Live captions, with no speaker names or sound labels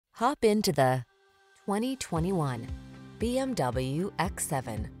Hop into the 2021 BMW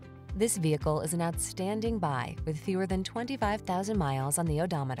X7. This vehicle is an outstanding buy with fewer than 25,000 miles on the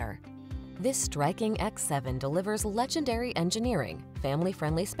odometer. This striking X7 delivers legendary engineering,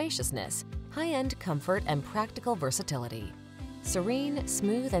 family-friendly spaciousness, high-end comfort, and practical versatility. Serene,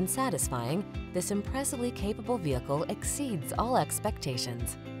 smooth, and satisfying, this impressively capable vehicle exceeds all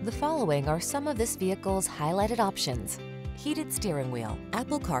expectations. The following are some of this vehicle's highlighted options: heated steering wheel,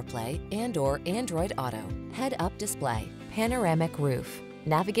 Apple CarPlay and/or Android Auto, head-up display, panoramic roof,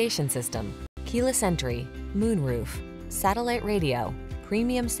 navigation system, keyless entry, moonroof, satellite radio,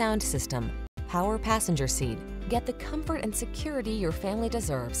 premium sound system, power passenger seat. Get the comfort and security your family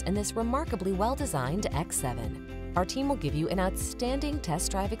deserves in this remarkably well-designed X7. Our team will give you an outstanding test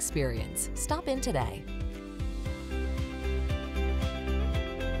drive experience. Stop in today.